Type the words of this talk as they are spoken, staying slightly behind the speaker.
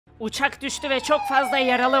Uçak düştü ve çok fazla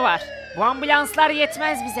yaralı var. Bu ambulanslar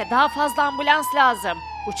yetmez bize. Daha fazla ambulans lazım.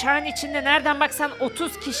 Uçağın içinde nereden baksan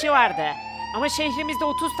 30 kişi vardı. Ama şehrimizde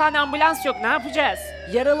 30 tane ambulans yok. Ne yapacağız?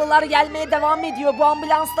 Yaralılar gelmeye devam ediyor. Bu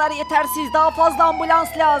ambulanslar yetersiz. Daha fazla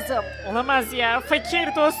ambulans lazım. Olamaz ya.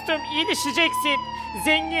 Fakir dostum, iyileşeceksin.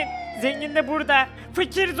 Zengin. Zengin de burada.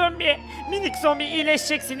 Fakir zombi. Minik zombi,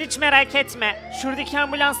 iyileşeceksin. Hiç merak etme. Şuradaki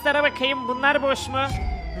ambulanslara bakayım. Bunlar boş mu?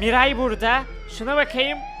 Miray burada. Şuna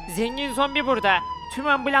bakayım. Zengin zombi burada. Tüm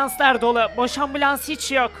ambulanslar dolu. Boş ambulans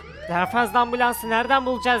hiç yok. Daha fazla ambulansı nereden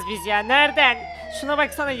bulacağız biz ya? Nereden? Şuna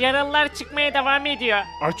baksana, yaralılar çıkmaya devam ediyor.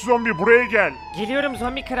 Aç zombi, buraya gel. Geliyorum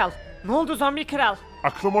zombi kral. Ne oldu zombi kral?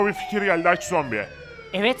 Aklıma bir fikir geldi, aç zombi.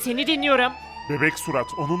 Evet, seni dinliyorum. Bebek surat,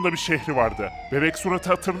 onun da bir şehri vardı. Bebek suratı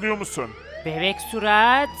hatırlıyor musun? Bebek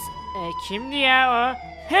surat... kimdi ya o?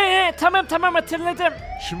 He tamam hatırladım.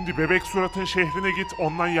 Şimdi bebek suratın şehrine git,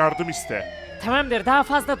 ondan yardım iste. Tamamdır, daha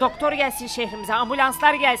fazla doktor gelsin şehrimize,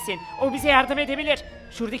 ambulanslar gelsin. O bize yardım edebilir.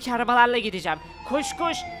 Şuradaki arabalarla gideceğim.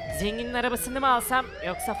 Koş. Zenginin arabasını mı alsam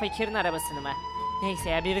yoksa fakirin arabasını mı? Neyse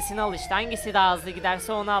ya, birisini al işte, hangisi daha hızlı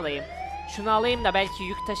giderse onu alayım. Şunu alayım da belki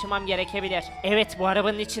yük taşımam gerekebilir. Evet, bu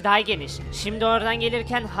arabanın içi daha geniş. Şimdi oradan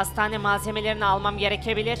gelirken hastane malzemelerini almam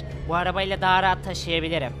gerekebilir. Bu arabayla daha rahat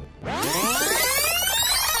taşıyabilirim.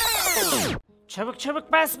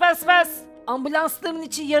 Çabuk bas. Ambulansların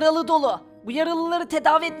içi yaralı dolu. Bu yaralıları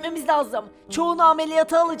tedavi etmemiz lazım. Çoğunu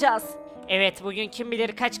ameliyata alacağız. Evet, bugün kim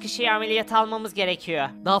bilir kaç kişiyi ameliyata almamız gerekiyor.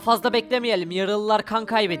 Daha fazla beklemeyelim. Yaralılar kan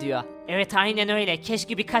kaybediyor. Evet, aynen öyle.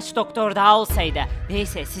 Keşke birkaç doktor daha olsaydı.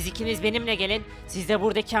 Neyse, siz ikiniz benimle gelin. Siz de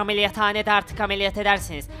buradaki ameliyathanede artık ameliyat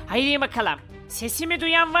edersiniz. Haydi bakalım. Sesimi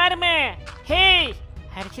duyan var mı? Hey!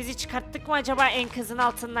 Herkesi çıkarttık mı acaba enkazın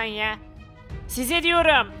altından ya? Size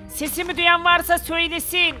diyorum. Sesimi duyan varsa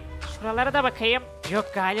söylesin. Şuralara da bakayım. Yok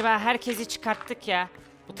galiba, herkesi çıkarttık ya.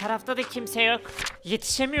 Bu tarafta da kimse yok.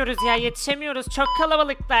 Yetişemiyoruz. Çok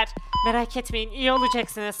kalabalıklar. Merak etmeyin, iyi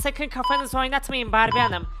olacaksınız. Sakın kafanızı oynatmayın Barbie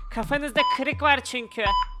Hanım. Kafanızda kırık var çünkü.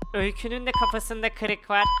 Öykünün de kafasında kırık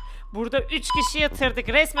var. Burada 3 kişi yatırdık.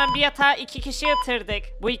 Resmen bir yatağa 2 kişi yatırdık.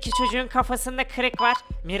 Bu iki çocuğun kafasında kırık var.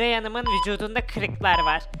 Miray Hanım'ın vücudunda kırıklar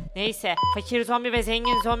var. Neyse, fakir zombi ve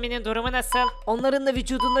zengin zombinin durumu nasıl? Onların da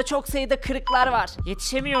vücudunda çok sayıda kırıklar var.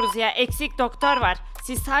 Yetişemiyoruz ya, eksik doktor var.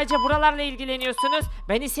 Siz sadece buralarla ilgileniyorsunuz.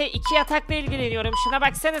 Ben ise 2 yatakla ilgileniyorum. Şuna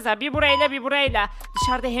baksanıza, bir burayla bir burayla.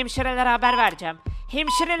 Dışarıda hemşirelere haber vereceğim.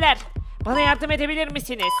 Hemşireler, bana yardım edebilir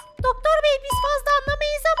misiniz? Doktor bey, biz fazla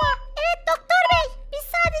anlamayız ama. Evet doktor bey, biz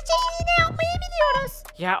sadece iğne yapmayı biliyoruz.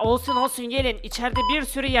 Ya olsun gelin. İçeride bir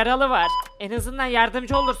sürü yaralı var. En azından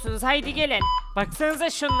yardımcı olursunuz. Haydi gelin. Baksanıza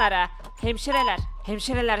şunlara.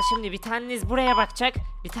 Hemşireler, şimdi bir taneniz buraya bakacak.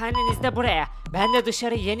 Bir taneniz de buraya. Ben de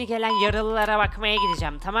dışarı yeni gelen yaralılara bakmaya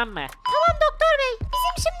gideceğim, tamam mı? Tamam doktor bey,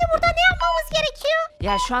 bizim şimdi burada ne yapmamız gerekiyor?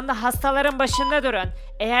 Ya şu anda hastaların başında durun.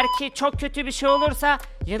 Eğer ki çok kötü bir şey olursa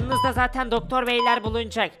yanınızda zaten doktor beyler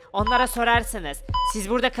bulunacak. Onlara sorarsınız. Siz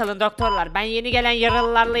burada kalın doktorlar. Ben yeni gelen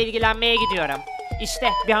yaralılarla ilgilenmeye gidiyorum.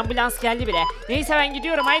 İşte bir ambulans geldi bile. Neyse ben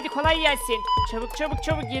gidiyorum. Haydi kolay gelsin.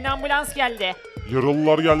 Çabuk yeni ambulans geldi.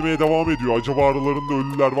 Yaralılar gelmeye devam ediyor. Acaba aralarında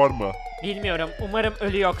ölüler var mı? Bilmiyorum. Umarım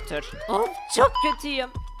ölü yoktur. Of, çok kötüyüm.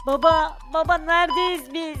 Baba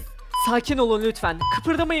neredeyiz biz? Sakin olun lütfen.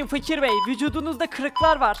 Kıpırdamayın Fakir Bey. Vücudunuzda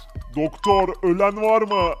kırıklar var. Doktor, ölen var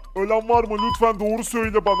mı? Ölen var mı? Lütfen doğru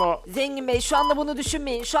söyle bana. Zengin Bey, şu anda bunu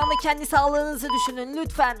düşünmeyin. Şu anda kendi sağlığınızı düşünün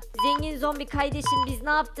lütfen. Zengin zombi kardeşim, biz ne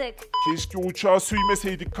yaptık? Keşke uçağı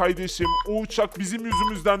sürmeseydik kardeşim. O uçak bizim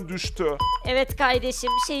yüzümüzden düştü. Evet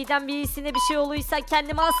kardeşim, şeyden birisine bir şey olursa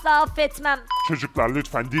kendimi asla affetmem. Çocuklar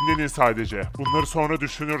lütfen dinlenin sadece. Bunları sonra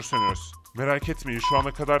düşünürsünüz. Merak etmeyin, şu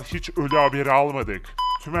ana kadar hiç ölü haberi almadık.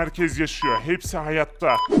 Tüm herkes yaşıyor. Hepsi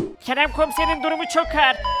hayatta. Kerem komiserin durumu çok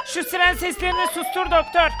ağır. Şu siren seslerini sustur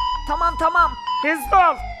doktor. Tamam. Hızlı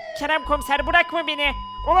ol. Kerem komiser, bırakma beni.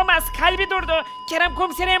 Olamaz, kalbi durdu. Kerem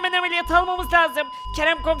komiseri hemen ameliyat almamız lazım.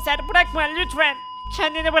 Kerem komiser, bırakma lütfen.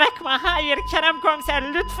 Kendini bırakma. Hayır Kerem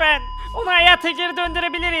komiser, lütfen. Onu hayata geri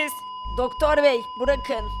döndürebiliriz. Doktor Bey,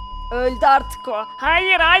 bırakın. Öldü artık o.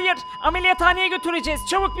 Hayır. Ameliyathaneye götüreceğiz.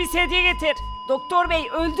 Çabuk bir sedye getir. Doktor Bey,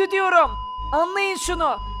 öldü diyorum. Anlayın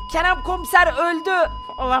şunu. Kerem komiser öldü.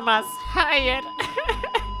 Olamaz. Hayır.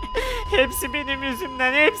 Hepsi benim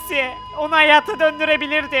yüzümden, hepsi. Onu hayata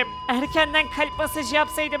döndürebilirdim. Erkenden kalp masajı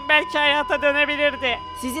yapsaydım belki hayata dönebilirdi.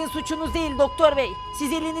 Sizin suçunuz değil doktor bey.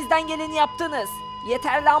 Siz elinizden geleni yaptınız.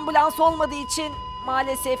 Yeterli ambulans olmadığı için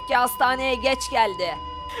maalesef ki hastaneye geç geldi.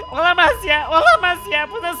 Olamaz ya.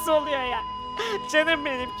 Bu nasıl oluyor ya? Canım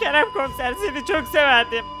benim, Kerem komiser, seni çok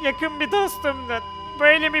severdim. Yakın bir dostumdun.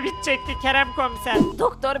 böyle mi bitecekti Kerem komiser?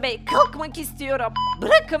 Doktor bey kalkmak istiyorum.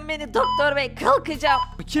 Bırakın beni doktor bey, kalkacağım.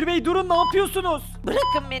 Fakir Bey durun, ne yapıyorsunuz?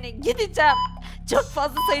 Bırakın beni, gideceğim. Çok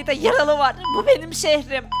fazla sayıda yaralı var. Bu benim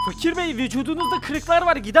şehrim. Fakir Bey vücudunuzda kırıklar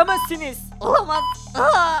var, gidemezsiniz. Olamaz.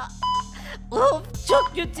 Aa! Of,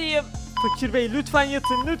 çok kötüyüm. Fakir Bey lütfen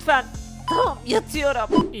yatın lütfen. Tamam,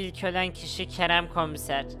 yatıyorum. İlk ölen kişi Kerem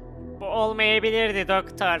komiser. Bu olmayabilirdi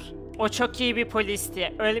doktor. O çok iyi bir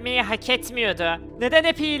polisti. Ölmeyi hak etmiyordu. Neden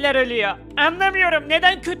hep iyiler ölüyor? Anlamıyorum.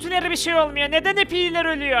 Neden kötülere bir şey olmuyor? Neden hep iyiler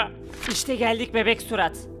ölüyor? İşte geldik bebek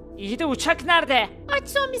surat. İyi de uçak nerede? Aç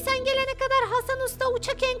zombi, sen gelene kadar Hasan Usta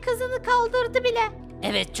uçak enkazını kaldırdı bile.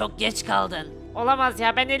 Evet, çok geç kaldın. Olamaz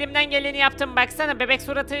ya, ben elimden geleni yaptım. Baksana, bebek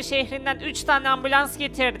suratı şehrinden 3 tane ambulans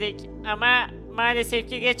getirdik. Ama maalesef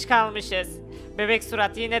ki geç kalmışız. Bebek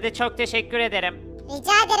surat, yine de çok teşekkür ederim.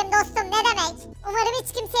 Rica ederim dostum, ne demek. Umarım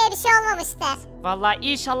hiç kimseye bir şey olmamıştır. Vallahi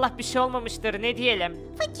inşallah bir şey olmamıştır, ne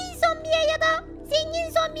diyelim. Fakir zombiye ya da zengin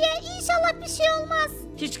zombiye inşallah bir şey olmaz.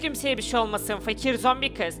 Hiç kimseye bir şey olmasın fakir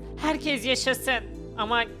zombi kız. Herkes yaşasın.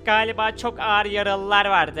 Ama galiba çok ağır yaralılar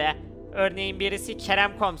vardı. Örneğin birisi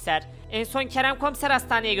Kerem komiser. En son Kerem komiser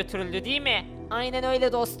hastaneye götürüldü değil mi? Aynen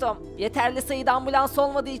öyle dostum. Yeterli sayıda ambulans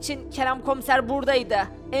olmadığı için Kerem komiser buradaydı.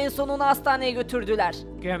 En son onu hastaneye götürdüler.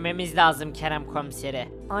 Gömmemiz lazım Kerem komiseri.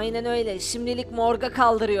 Aynen öyle. Şimdilik morga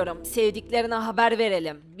kaldırıyorum. Sevdiklerine haber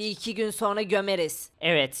verelim. Bir iki gün sonra gömeriz.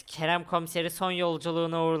 Evet, Kerem komiseri son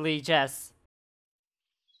yolculuğuna uğurlayacağız.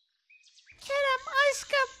 Kerem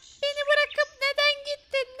aşkım, beni bırakıp neden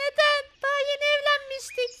gittin, neden? Daha yeni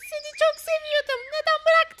evlenmiştik, seni çok seviyordum, neden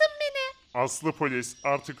bıraktın beni? Aslı polis,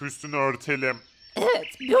 artık üstünü örtelim.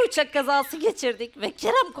 Evet, bir uçak kazası geçirdik ve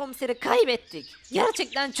Kerem komiseri kaybettik.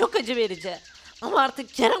 Gerçekten çok acı verici. Ama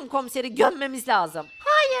artık Kerem komiseri gömmemiz lazım.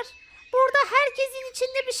 Hayır, burada herkesin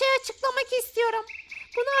içinde bir şey açıklamak istiyorum.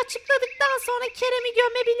 Bunu açıkladıktan sonra Kerem'i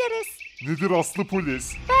gömebiliriz. Nedir Aslı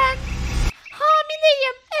polis? Ben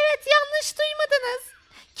hamileyim. Evet, yanlış duymadınız.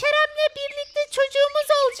 Kerem'le birlikte çocuğumuz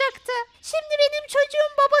olacaktı. Şimdi benim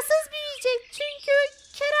çocuğum babasız büyüyecek. Çünkü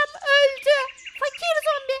Kerem öldü. Fakir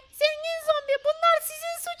zombi, zengin zombi, bunlar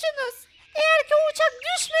sizin suçunuz. Eğer ki o uçak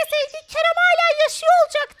düşmeseydi Kerem hala yaşıyor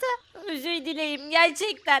olacaktı. Özür dileyim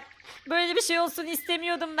gerçekten. Böyle bir şey olsun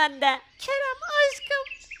istemiyordum ben de. Kerem aşkım,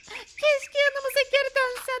 keşke yanımıza geri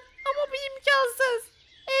dönsen ama bu imkansız.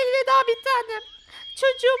 Elveda bir tanem.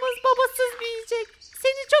 Çocuğumuz babasız büyüyecek.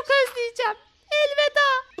 Seni çok özleyeceğim. Elveda.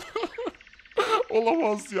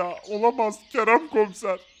 Olamaz ya, olamaz Kerem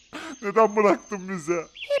komiser. Neden bıraktın bizi?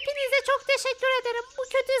 Hepinize çok teşekkür ederim. Bu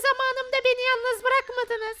kötü zamanımda beni yalnız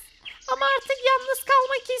bırakmadınız. Ama artık yalnız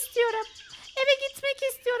kalmak istiyorum. Eve gitmek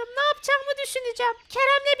istiyorum. Ne yapacağımı düşüneceğim.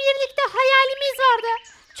 Kerem'le birlikte hayalimiz vardı.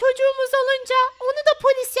 Çocuğumuz olunca onu da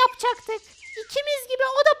polis yapacaktık. İkimiz gibi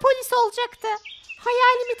o da polis olacaktı.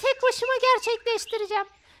 Hayalimi tek başıma gerçekleştireceğim.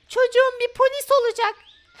 Çocuğum bir polis olacak.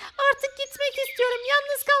 Artık gitmek istiyorum.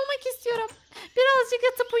 Yalnız kalmak istiyorum. Birazcık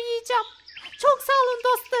yatıp uyuyacağım. Çok sağ olun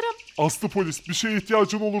dostlarım. Aslı polis, bir şeye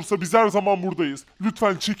ihtiyacın olursa biz her zaman buradayız.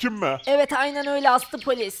 Lütfen çekinme. Evet, aynen öyle Aslı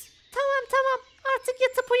polis. Tamam tamam. Artık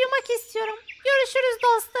yatıp uyumak istiyorum. Görüşürüz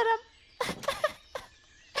dostlarım.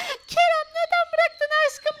 Kerem, neden bıraktın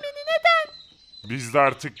aşkım beni, neden? Biz de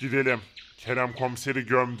artık gidelim. Kerem komiseri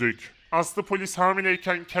gömdük. Aslı polis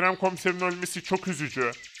hamileyken Kerem komiserin ölmesi çok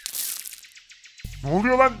üzücü. Ne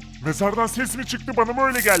oluyor lan? Mezardan ses mi çıktı, bana mı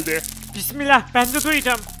öyle geldi? Bismillah, ben de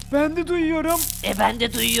duydum. Ben de duyuyorum. Ben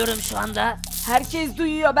de duyuyorum şu anda. Herkes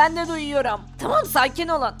duyuyor, ben de duyuyorum. Tamam, sakin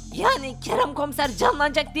olun. Yani Kerem komiser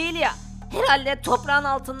canlanacak değil ya. Herhalde toprağın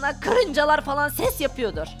altında karıncalar falan ses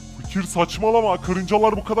yapıyordur. Fakir saçmalama,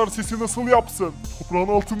 karıncalar bu kadar sesi nasıl yapsın? Toprağın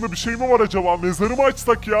altında bir şey mi var acaba? Mezarı mı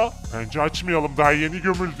açsak ya? Bence açmayalım, daha yeni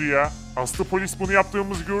gömüldü ya. Aslı polis bunu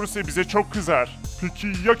yaptığımızı görürse bize çok kızar. Peki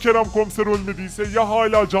ya Kerem komiser ölmediyse, ya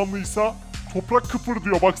hala canlıysa? Toprak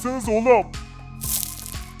kıpırdıyor, baksanıza oğlum.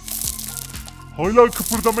 Hala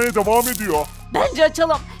kıpırdamaya devam ediyor. Bence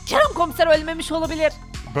açalım. Kerem komiser ölmemiş olabilir.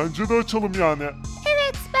 Bence de açalım yani.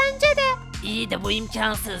 Evet, bence de. İyi de bu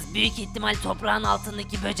imkansız. Büyük ihtimal toprağın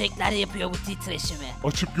altındaki böcekler yapıyor bu titreşimi.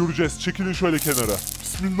 Açıp göreceğiz. Çekilin şöyle kenara.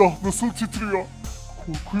 Bismillah, nasıl titriyor?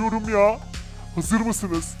 Korkuyorum ya. Hazır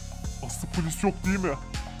mısınız? Aslı polis yok değil mi?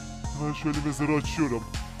 Hemen şöyle mezarı açıyorum.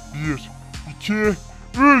 1, 2,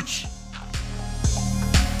 3.